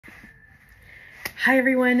Hi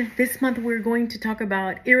everyone, this month we're going to talk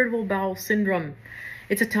about irritable bowel syndrome.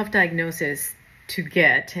 It's a tough diagnosis to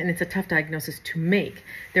get and it's a tough diagnosis to make.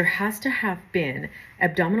 There has to have been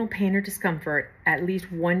abdominal pain or discomfort at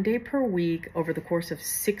least 1 day per week over the course of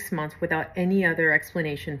 6 months without any other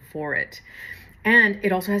explanation for it. And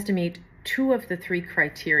it also has to meet 2 of the 3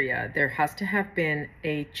 criteria. There has to have been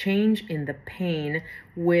a change in the pain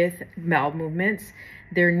with bowel movements.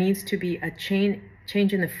 There needs to be a change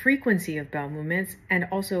in the frequency of bowel movements, and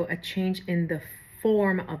also a change in the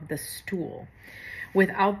form of the stool.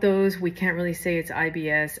 Without those, we can't really say it's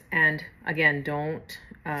IBS. And again, don't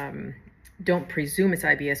presume it's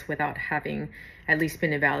IBS without having at least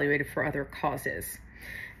been evaluated for other causes.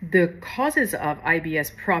 The causes of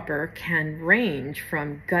IBS proper can range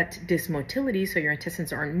from gut dysmotility, so your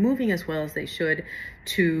intestines aren't moving as well as they should,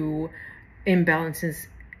 to imbalances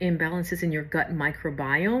in your gut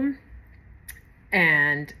microbiome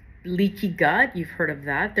and leaky gut. You've heard of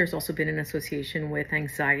that. There's also been an association with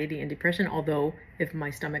anxiety and depression, although if my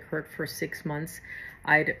stomach hurt for 6 months,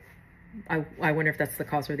 I wonder if that's the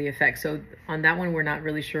cause or the effect. So on that one, we're not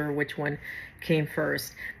really sure which one came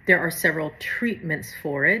first. There are several treatments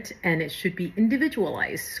for it, and it should be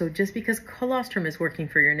individualized. So just because colostrum is working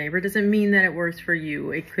for your neighbor doesn't mean that it works for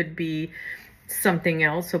you. It could be something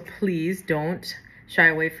else. So please don't shy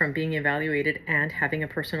away from being evaluated and having a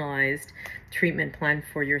personalized treatment plan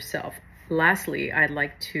for yourself. Lastly, I'd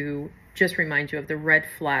like to just remind you of the red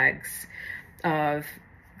flags of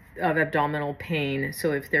abdominal pain.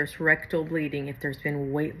 So if there's rectal bleeding, if there's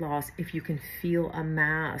been weight loss, if you can feel a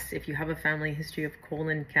mass, if you have a family history of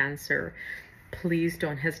colon cancer, please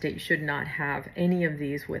don't hesitate. You should not have any of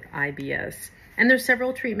these with IBS. And there's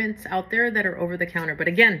several treatments out there that are over the counter. But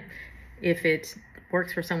again, if it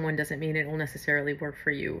works for someone doesn't mean it will necessarily work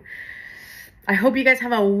for you. I hope you guys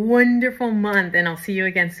have a wonderful month, and I'll see you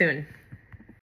again soon.